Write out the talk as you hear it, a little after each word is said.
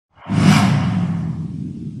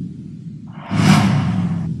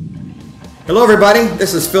Hello everybody,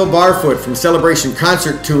 this is Phil Barfoot from Celebration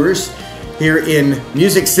Concert Tours here in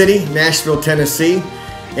Music City, Nashville, Tennessee.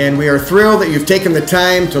 And we are thrilled that you've taken the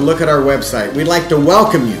time to look at our website. We'd like to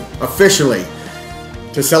welcome you officially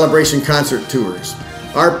to Celebration Concert Tours.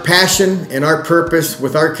 Our passion and our purpose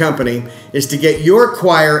with our company is to get your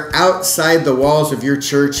choir outside the walls of your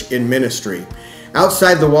church in ministry,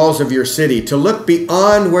 outside the walls of your city, to look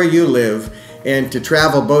beyond where you live and to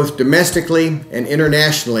travel both domestically and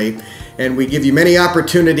internationally. And we give you many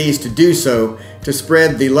opportunities to do so, to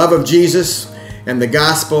spread the love of Jesus and the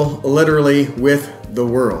gospel literally with the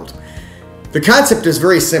world. The concept is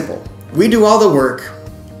very simple. We do all the work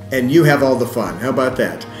and you have all the fun. How about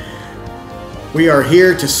that? We are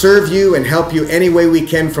here to serve you and help you any way we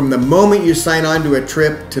can, from the moment you sign on to a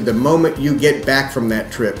trip to the moment you get back from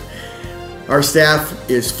that trip. Our staff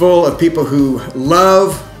is full of people who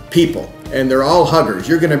love people, and they're all huggers.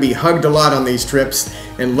 You're going to be hugged a lot on these trips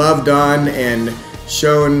and loved on and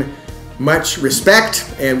shown much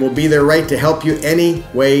respect, and we'll be there right to help you any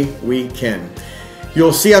way we can.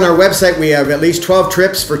 You'll see on our website we have at least 12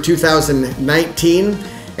 trips for 2019,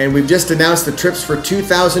 and we've just announced the trips for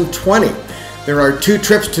 2020. There are 2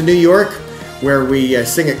 trips to New York where we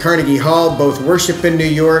sing at Carnegie Hall, both worship in New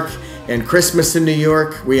York and Christmas in New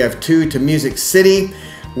York. We have 2 to Music City.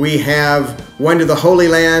 We have 1 to the Holy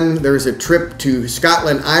Land. There's a trip to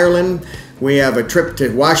Scotland, Ireland. We have a trip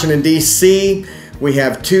to Washington, D.C. We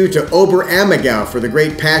have 2 to Oberammergau for the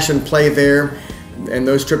Great Passion Play there. And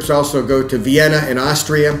those trips also go to Vienna and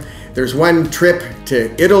Austria. There's 1 trip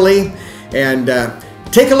to Italy. And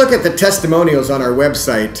take a look at the testimonials on our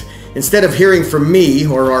website. Instead of hearing from me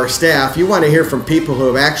or our staff, you want to hear from people who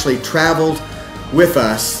have actually traveled with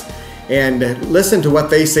us and listen to what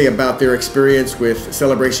they say about their experience with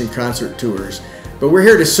Celebration Concert Tours. But we're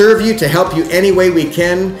here to serve you, to help you any way we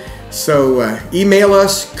can. So email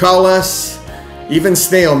us, call us, even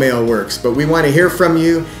snail mail works. But we want to hear from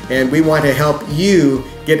you, and we want to help you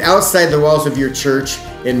get outside the walls of your church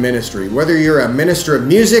in ministry. Whether you're a minister of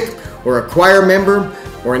music or a choir member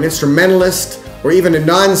or an instrumentalist, or even a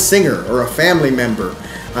non-singer or a family member.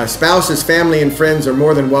 Spouses, family, and friends are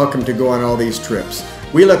more than welcome to go on all these trips.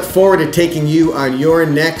 We look forward to taking you on your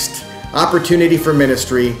next opportunity for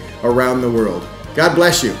ministry around the world. God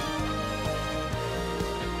bless you.